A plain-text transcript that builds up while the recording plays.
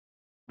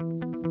You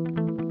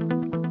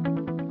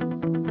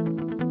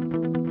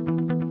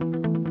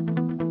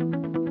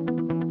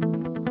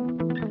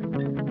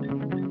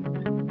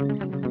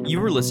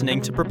were listening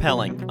to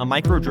Propelling, a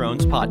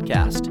Microdrones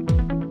podcast.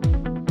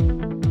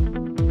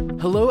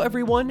 Hello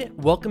everyone,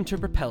 welcome to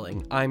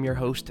Propelling. I'm your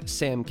host,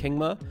 Sam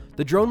Kingma.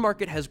 The drone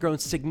market has grown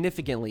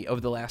significantly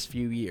over the last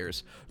few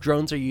years.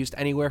 Drones are used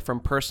anywhere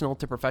from personal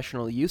to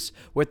professional use,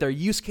 with their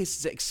use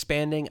cases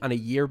expanding on a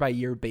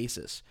year-by-year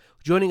basis.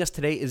 Joining us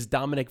today is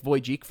Dominik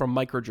Wojcik from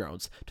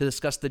Microdrones to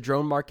discuss the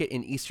drone market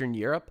in Eastern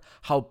Europe,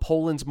 how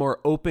Poland's more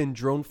open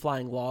drone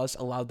flying laws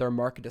allowed their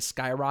market to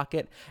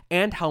skyrocket,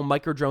 and how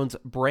Microdrones'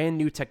 brand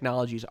new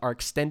technologies are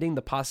extending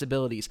the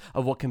possibilities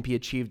of what can be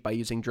achieved by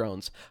using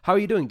drones. How are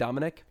you doing,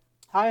 Dominik?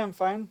 Hi, I'm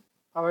fine.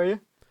 How are you?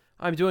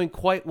 I'm doing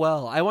quite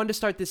well. I wanted to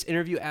start this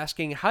interview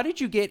asking, how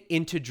did you get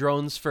into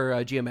drones for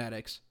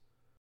Geomatics?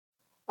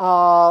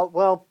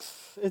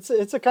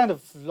 It's a kind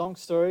of long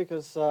story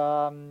because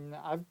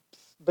I've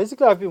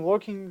been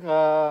working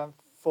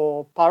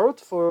for Parrot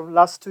for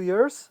last 2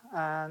 years,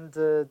 and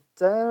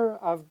there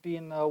I've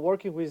been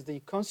working with the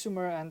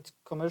consumer and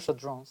commercial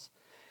drones.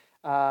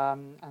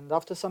 And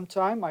after some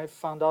time, I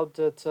found out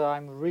that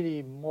I'm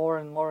really more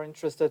and more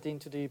interested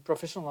into the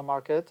professional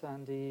market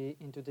and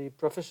into the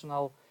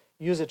professional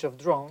usage of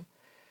drone.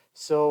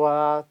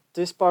 So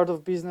this part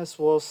of business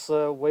was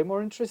way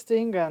more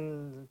interesting,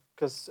 and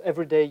because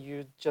every day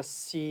you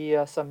just see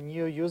some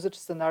new usage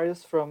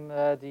scenarios from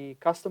the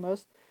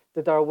customers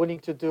that are willing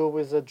to do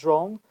with a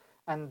drone,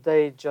 and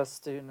they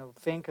just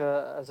think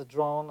as a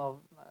drone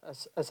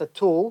as a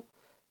tool,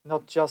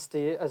 not just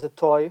as a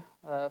toy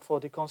for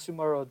the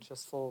consumer or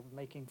just for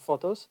making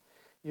photos.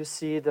 You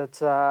see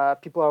that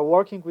people are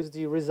working with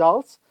the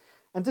results,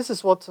 and this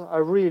is what I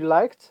really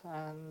liked,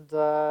 and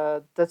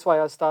that's why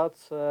I start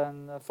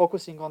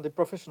focusing on the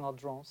professional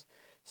drones.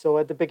 So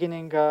at the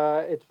beginning,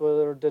 it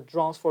were the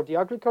drones for the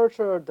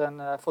agriculture, then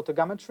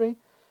photogrammetry,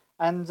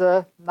 and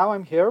now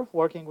I'm here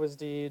working with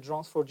the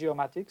drones for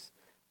geomatics.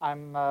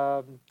 I'm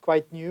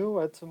quite new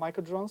at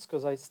Microdrones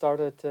because I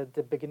started at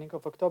the beginning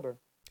of October.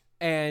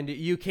 And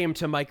you came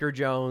to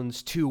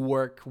Microdrones to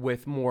work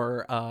with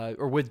more,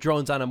 or with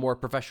drones on a more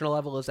professional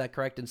level, is that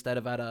correct, instead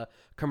of at a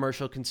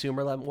commercial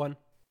consumer level one?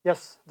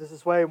 Yes, this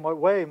is way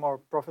more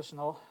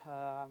professional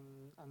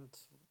and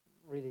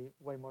really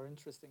way more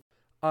interesting.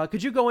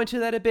 Could you go into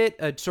that a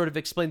bit, sort of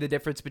explain the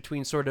difference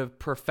between sort of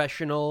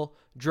professional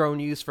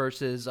drone use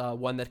versus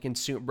one that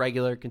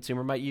regular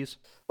consumer might use?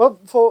 Well,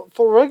 for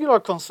regular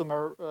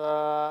consumer,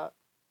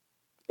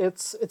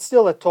 it's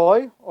still a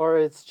toy, or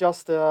it's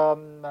just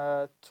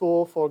a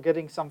tool for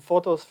getting some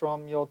photos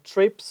from your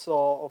trips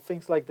or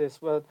things like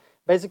this. Well,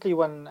 basically,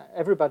 when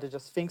everybody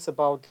just thinks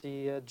about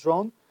the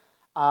drone,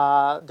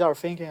 they are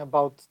thinking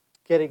about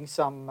getting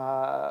some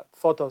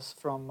photos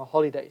from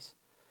holidays,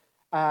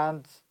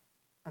 and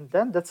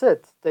then that's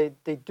it.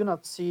 They do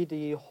not see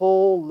the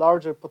whole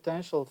larger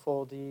potential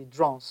for the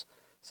drones.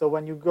 So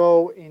when you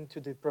go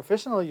into the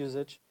professional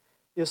usage,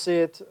 you see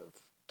it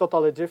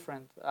totally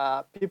different.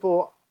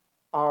 People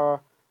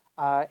are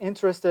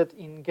interested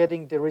in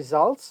getting the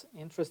results,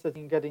 interested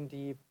in getting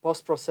the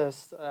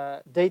post-processed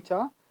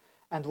data,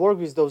 and work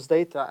with those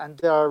data. And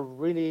they are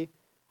really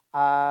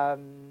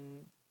the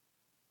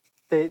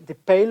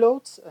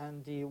payloads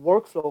and the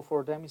workflow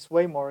for them is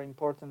way more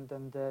important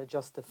than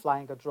just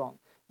flying a drone.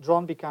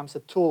 Drone becomes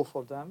a tool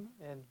for them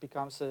and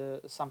becomes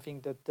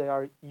something that they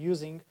are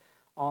using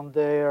on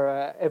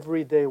their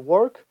everyday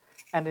work,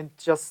 and it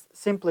just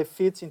simply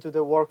fits into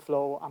the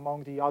workflow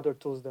among the other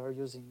tools they are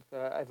using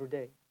every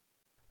day.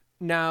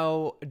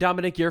 Now,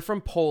 Dominik, you're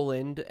from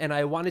Poland, and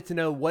I wanted to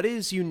know what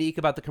is unique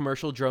about the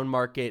commercial drone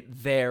market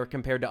there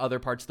compared to other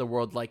parts of the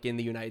world, like in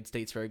the United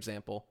States, for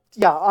example.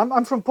 Yeah,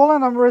 I'm from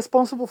Poland. I'm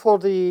responsible for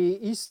the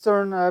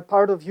eastern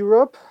part of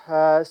Europe.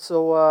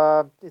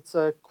 So it's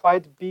a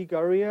quite big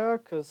area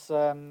because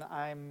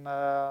I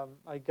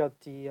got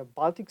the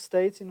Baltic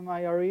states in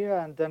my area,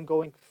 and then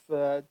going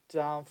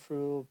down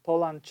through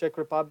Poland, Czech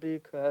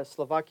Republic,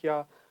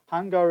 Slovakia,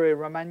 Hungary,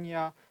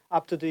 Romania,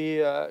 up to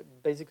the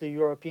basically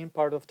European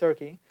part of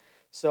Turkey.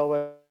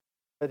 So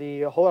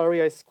the whole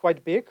area is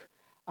quite big,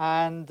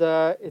 and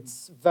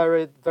it's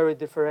very, very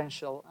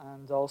differential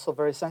and also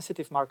very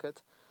sensitive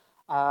market.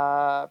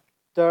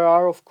 There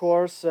are, of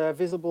course,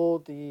 visible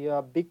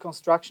the big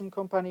construction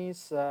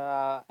companies,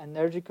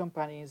 energy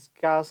companies,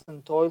 gas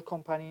and oil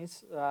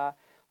companies.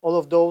 All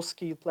of those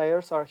key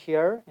players are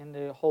here in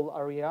the whole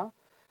area.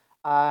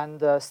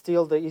 And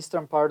still the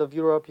eastern part of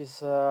Europe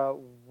is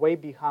way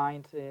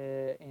behind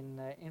in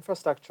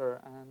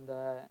infrastructure, and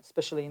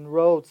especially in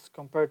roads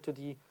compared to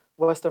the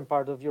western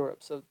part of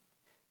Europe. So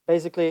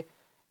basically,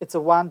 it's a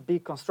one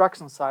big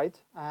construction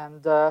site,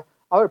 and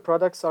our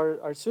products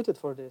are suited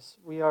for this.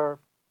 We are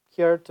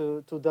here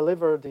to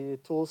deliver the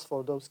tools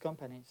for those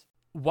companies.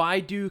 Why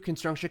do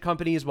construction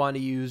companies want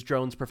to use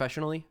drones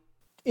professionally?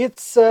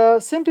 It's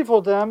simple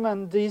for them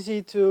and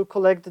easy to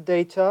collect the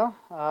data.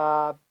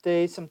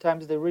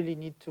 Sometimes they really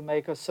need to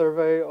make a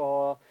survey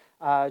or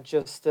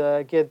just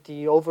get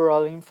the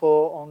overall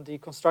info on the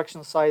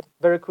construction site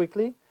very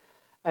quickly.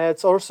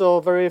 It's also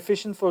very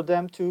efficient for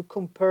them to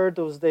compare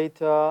those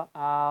data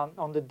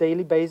on the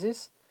daily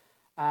basis.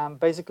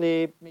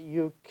 Basically,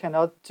 you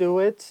cannot do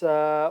it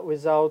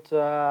without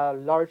a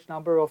large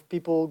number of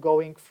people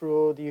going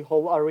through the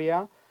whole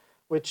area,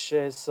 which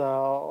is,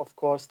 of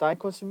course,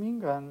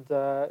 time-consuming, and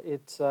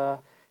it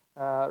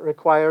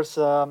requires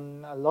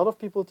a lot of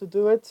people to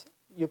do it.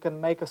 You can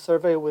make a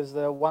survey with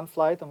one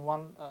flight and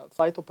one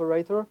flight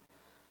operator.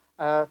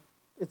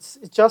 It's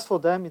just for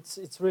them.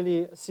 It's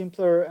really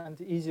simpler and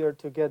easier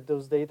to get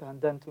those data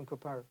and then to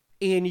compare.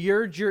 In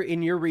your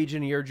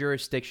region, your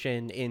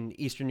jurisdiction in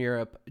Eastern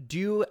Europe, do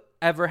you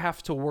ever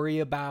have to worry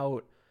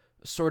about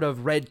sort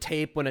of red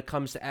tape when it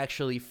comes to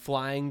actually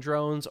flying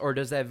drones, or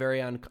does that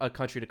vary on a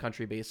country to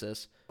country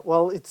basis?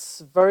 Well,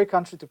 it's very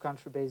country to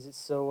country basis.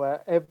 So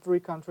every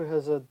country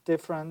has a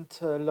different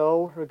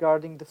law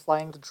regarding the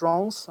flying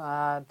drones.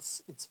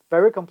 It's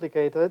very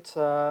complicated.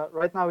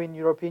 Right now in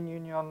European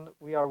Union,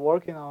 we are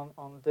working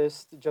on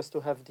this just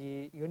to have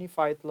the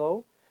unified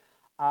law.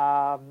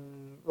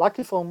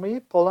 Lucky for me,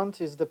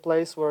 Poland is the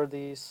place where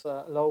this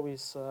law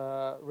is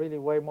really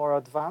way more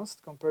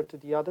advanced compared to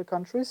the other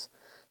countries.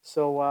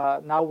 So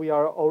now we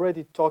are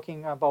already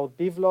talking about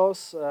BIV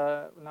laws.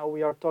 Now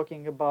we are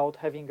talking about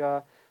having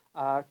a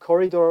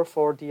corridor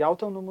for the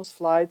autonomous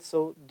flight.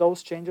 So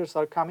those changes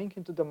are coming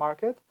into the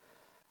market.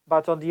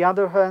 But on the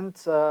other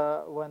hand,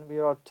 when we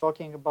are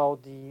talking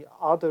about the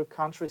other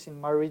countries in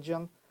my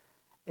region,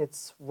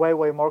 it's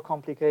way more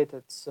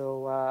complicated.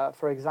 So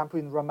for example,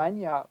 in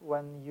Romania,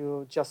 when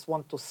you just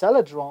want to sell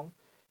a drone,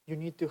 you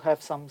need to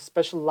have some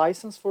special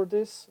license for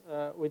this,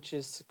 which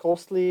is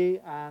costly,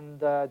 and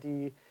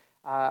the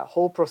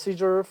whole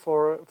procedure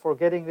for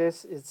getting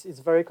this is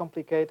very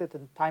complicated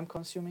and time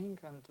consuming,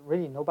 and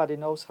really nobody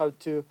knows how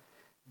to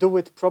do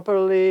it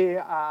properly.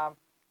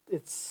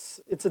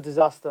 It's a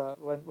disaster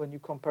when you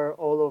compare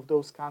all of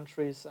those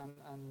countries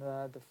and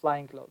the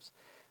flying laws.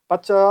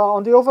 But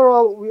on the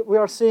overall, we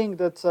are seeing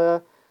that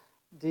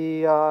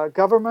the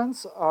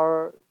governments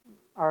are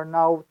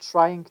now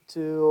trying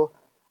to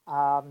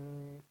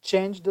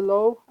change the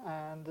law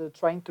and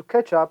trying to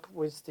catch up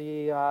with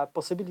the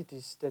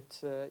possibilities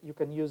that you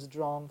can use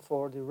drone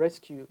for the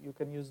rescue, you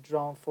can use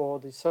drone for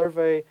the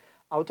survey,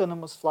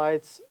 autonomous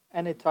flights,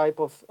 any type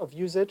of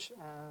usage,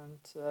 and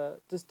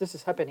this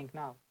is happening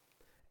now.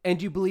 And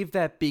do you believe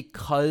that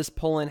because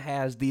Poland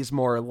has these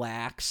more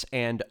lax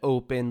and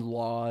open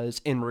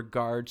laws in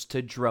regards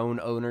to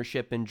drone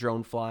ownership and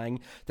drone flying,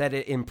 that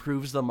it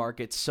improves the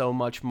market so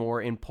much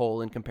more in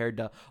Poland compared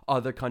to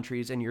other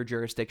countries in your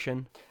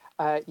jurisdiction?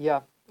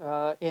 Yeah.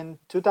 In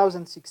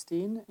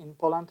 2016, in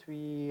Poland,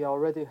 we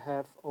already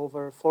have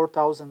over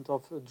 4,000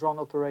 of drone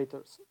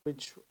operators,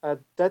 which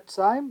at that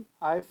time,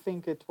 I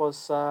think it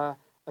was a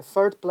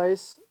third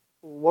place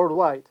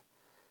worldwide.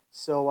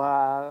 So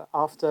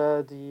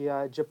after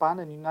the Japan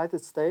and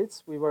United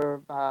States, we were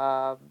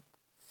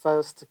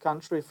first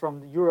country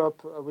from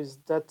Europe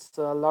with that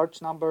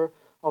large number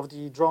of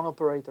the drone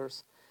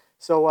operators.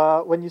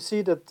 So when you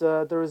see that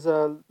there is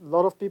a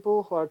lot of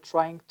people who are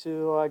trying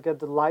to get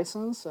the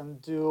license and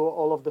do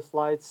all of the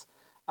flights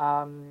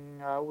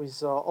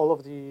with all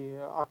of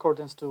the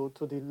accordance to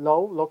the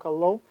local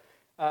law,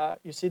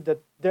 you see that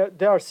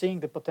they are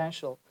seeing the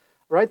potential.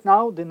 Right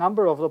now, the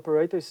number of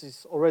operators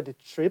is already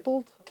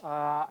tripled.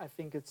 I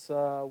think it's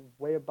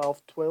way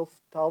above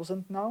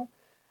 12,000 now.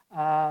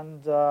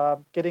 And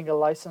getting a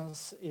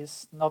license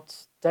is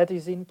not that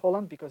easy in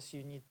Poland because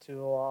you need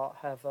to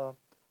have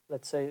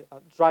let's say, a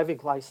driving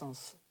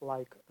license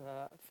like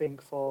thing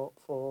for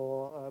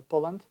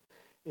Poland.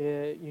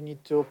 You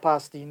need to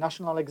pass the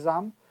national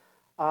exam,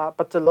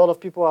 but a lot of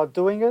people are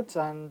doing it.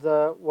 And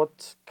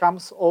what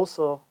comes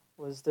also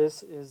with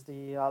this is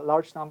the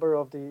large number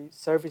of the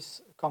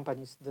service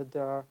companies that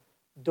are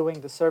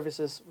doing the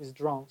services with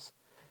drones.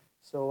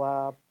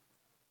 So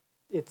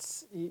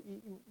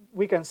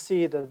we can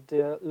see that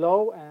the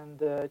law and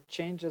the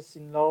changes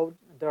in law,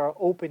 they are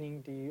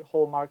opening the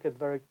whole market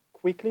very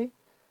quickly.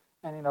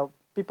 And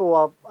people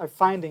are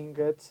finding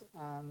it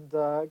and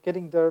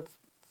getting their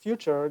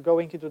future,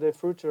 going into their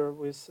future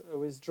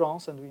with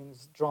drones and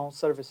with drone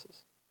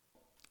services.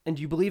 And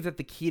do you believe that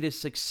the key to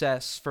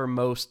success for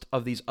most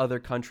of these other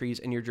countries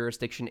in your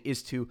jurisdiction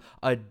is to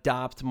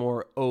adopt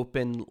more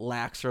open,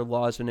 laxer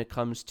laws when it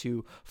comes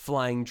to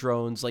flying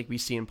drones like we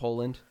see in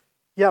Poland?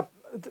 Yeah,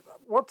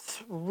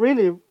 what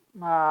really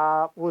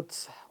would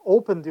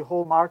open the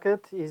whole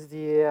market is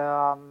the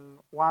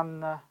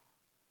one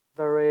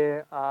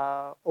very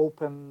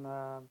open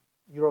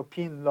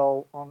European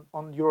law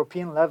on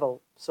European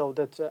level, so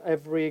that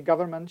every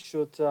government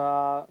should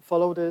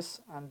follow this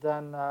and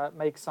then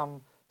make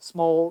some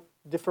small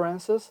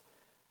differences.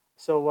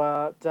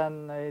 So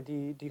then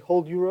the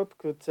whole Europe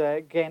could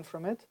gain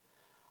from it.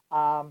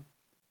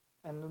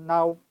 And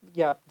now,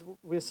 yeah,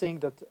 we're seeing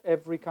that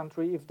every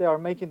country, if they are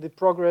making the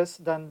progress,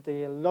 then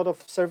a lot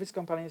of service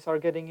companies are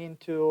getting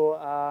into,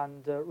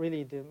 and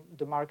really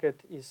the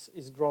market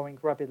is growing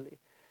rapidly.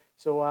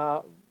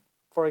 So,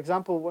 for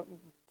example,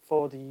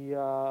 for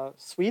the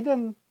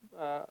Sweden,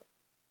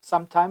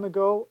 some time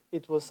ago,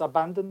 it was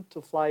abandoned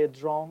to fly a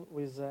drone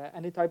with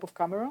any type of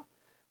camera,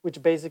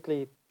 which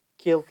basically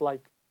killed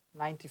like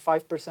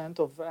 95%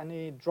 of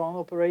any drone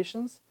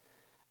operations.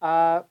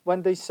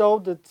 When they saw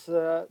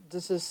that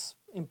this is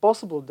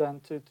impossible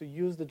then to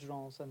use the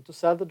drones and to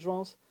sell the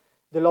drones,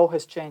 the law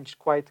has changed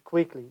quite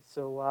quickly.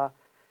 So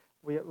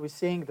we're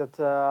seeing that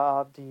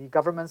the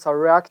governments are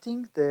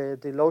reacting,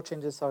 the law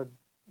changes are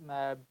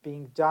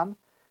being done,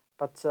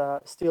 but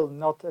still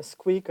not as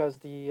quick as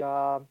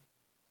the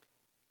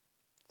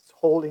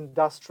whole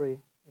industry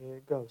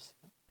goes.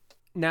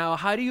 Now,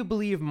 how do you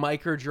believe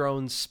micro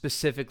drones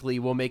specifically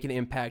will make an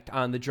impact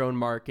on the drone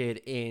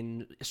market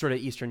in sort of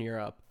Eastern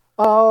Europe?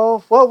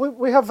 Well,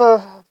 we have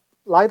a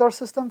LiDAR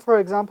system, for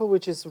example,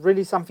 which is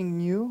really something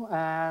new,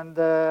 and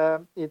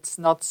it's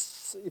not.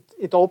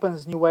 It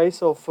opens new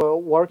ways of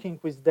working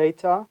with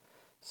data.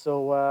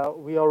 So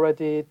we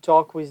already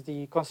talk with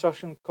the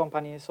construction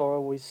companies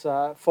or with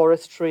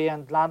forestry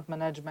and land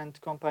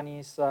management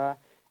companies,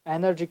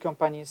 energy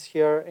companies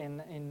here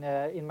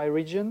in my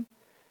region.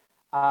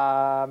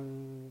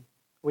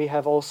 We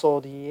have also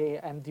the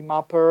MD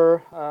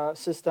Mapper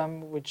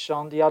system, which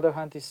on the other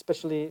hand is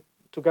especially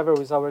together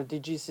with our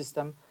DG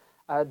system,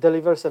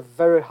 delivers a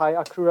very high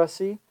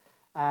accuracy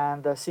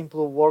and a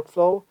simple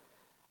workflow.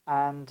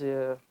 And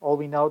all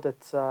we know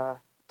that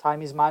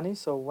time is money.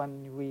 So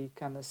when we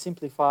can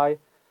simplify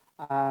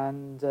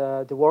and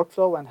the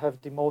workflow and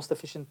have the most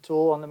efficient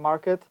tool on the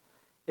market,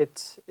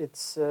 it's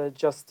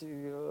just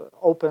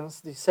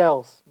opens the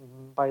sales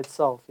by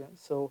itself. Yeah?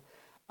 So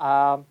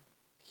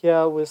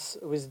here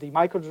with the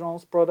micro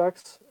drones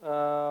products,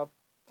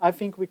 I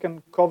think we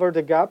can cover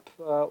the gap.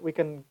 We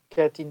can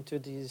get into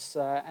these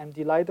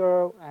MD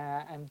LiDAR,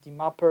 MD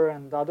Mapper,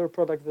 and other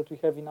products that we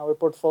have in our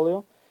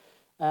portfolio,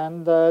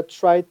 and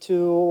try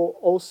to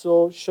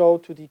also show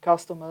to the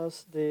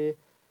customers the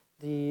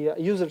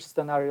user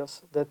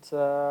scenarios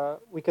that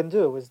we can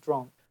do with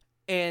drone.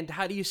 And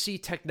how do you see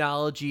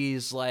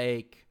technologies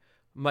like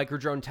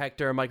microdrone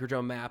detector,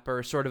 microdrone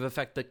mapper sort of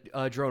affect the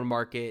drone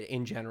market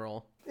in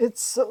general?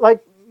 It's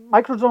like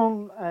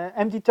microdrone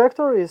M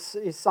detector is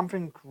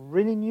something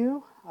really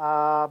new.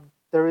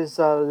 There is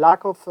a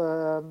lack of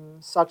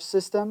such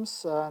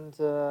systems, and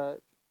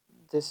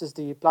this is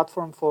the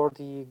platform for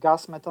the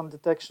gas methane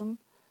detection.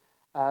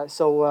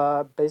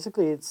 So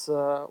basically, it's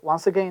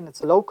once again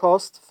it's low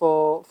cost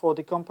for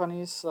the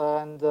companies,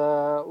 and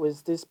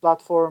with this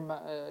platform,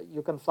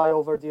 you can fly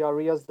over the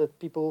areas that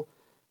people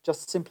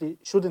just simply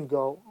shouldn't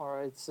go,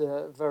 or it's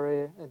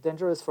very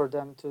dangerous for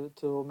them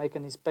to make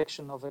an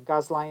inspection of a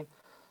gas line,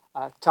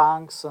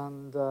 tanks,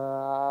 and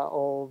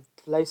all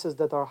places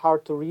that are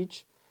hard to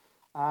reach.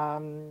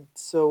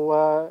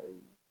 So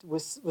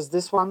with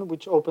this one,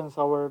 which opens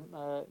our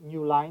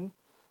new line,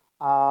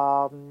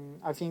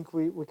 I think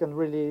we can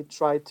really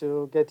try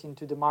to get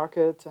into the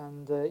market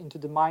and into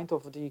the mind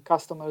of the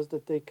customers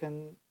that they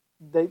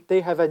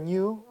have a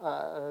new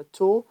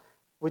tool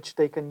which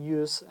they can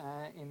use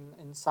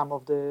in some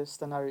of the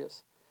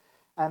scenarios.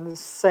 And the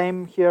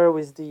same here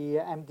with the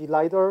MD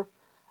LiDAR.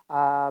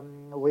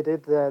 We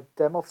did the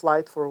demo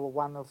flight for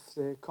one of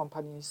the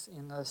companies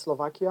in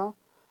Slovakia.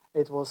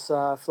 It was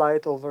a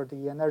flight over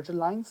the energy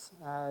lines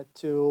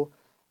to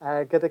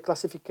get a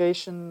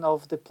classification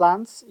of the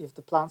plants, if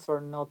the plants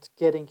are not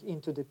getting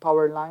into the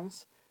power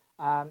lines,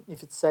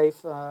 if it's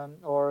safe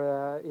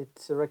or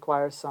it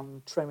requires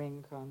some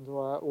trimming and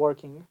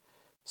working.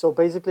 So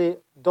basically,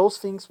 those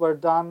things were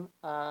done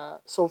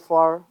so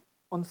far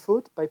on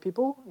foot by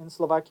people in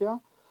Slovakia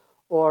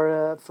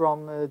or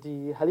from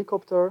the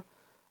helicopter.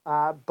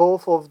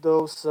 Both of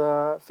those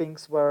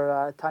things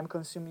were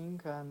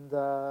time-consuming and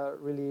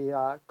really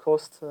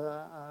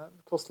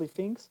costly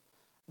things.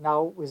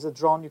 Now with a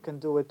drone, you can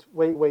do it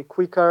way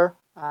quicker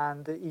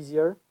and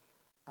easier,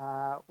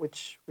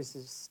 which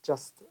is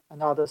just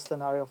another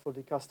scenario for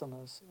the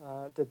customers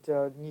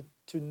that need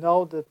to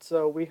know that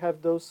we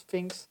have those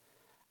things.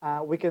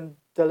 We can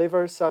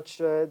deliver such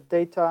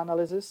data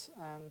analysis,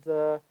 and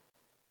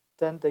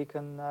then they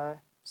can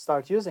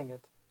start using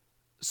it.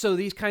 So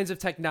these kinds of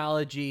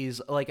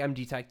technologies like M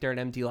detector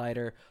and MD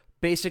LiDAR,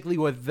 basically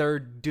what they're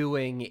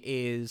doing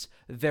is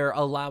they're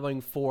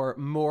allowing for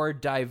more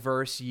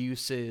diverse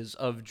uses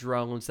of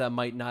drones that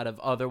might not have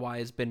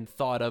otherwise been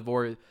thought of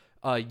or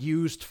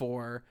used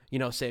for,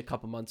 say a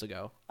couple months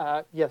ago.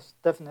 Yes,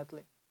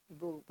 definitely.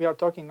 We are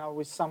talking now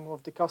with some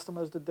of the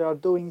customers that they are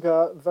doing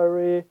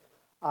they're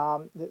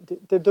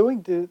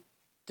doing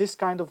this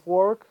kind of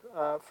work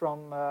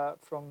from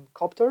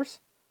copters,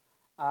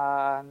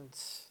 and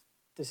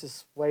this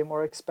is way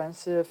more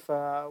expensive,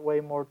 way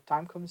more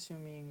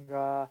time-consuming.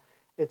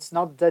 It's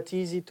not that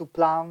easy to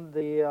plan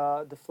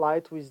the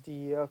flight with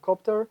the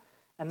copter,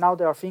 and now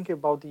they are thinking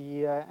about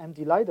the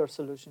MD LiDAR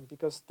solution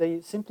because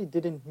they simply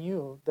didn't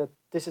knew that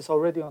this is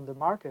already on the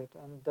market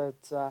and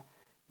that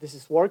this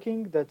is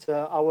working, that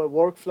our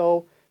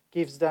workflow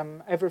gives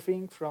them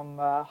everything from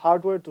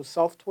hardware to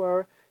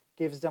software,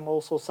 gives them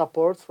also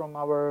support from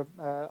our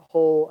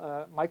whole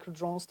micro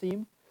drones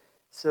team.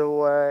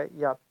 So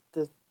yeah,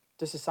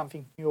 this is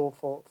something new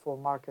for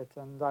market,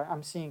 and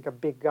I'm seeing a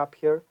big gap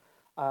here.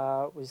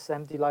 With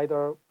MD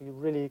LiDAR, we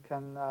really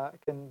can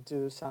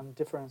do some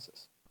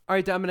differences. All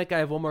right, Dominic, I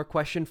have one more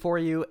question for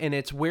you, and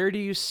it's where do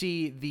you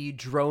see the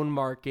drone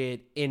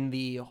market in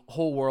the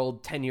whole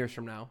world 10 years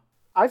from now?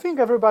 I think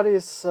everybody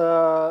is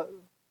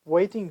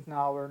waiting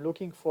now or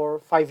looking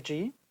for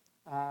 5G.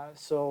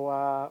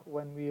 So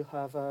when we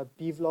have a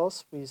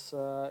BVLOS with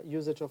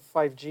usage of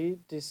 5G,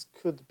 this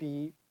could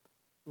be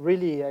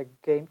really a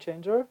game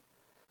changer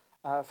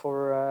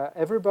for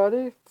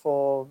everybody,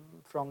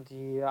 from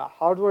the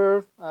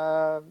hardware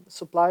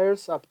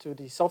suppliers up to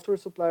the software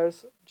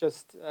suppliers,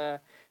 just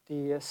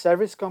the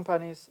service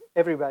companies,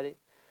 everybody,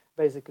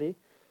 basically.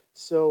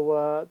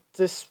 So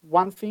this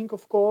one thing,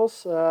 of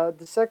course.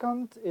 The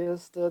second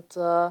is that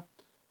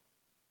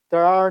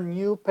there are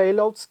new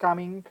payloads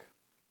coming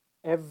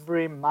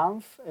every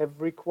month,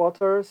 every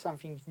quarter,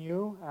 something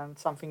new and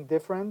something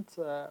different,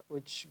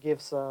 which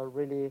gives a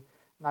really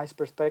nice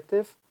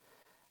perspective.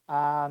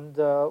 And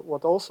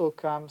what also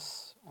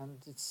comes, and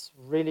it's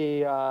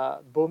really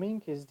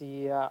booming, is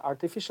the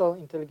artificial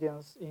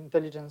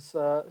intelligence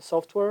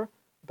software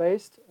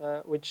based,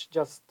 which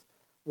just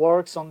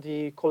works on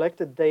the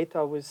collected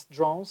data with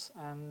drones,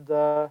 and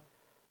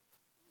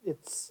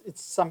it's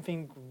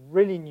something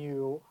really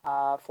new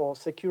for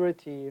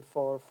security,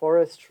 for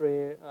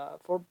forestry,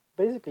 for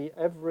basically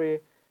every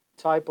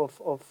type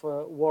of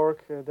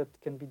work that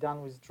can be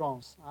done with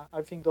drones.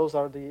 I think those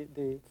are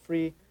the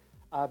three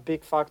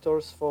big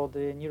factors for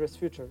the nearest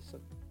future. So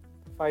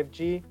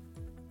 5G,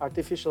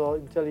 artificial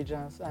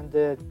intelligence, and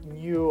the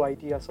new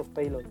ideas of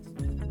payloads.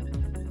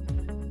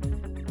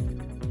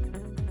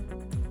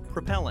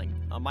 Propelling,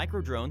 a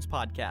Microdrones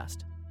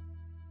podcast.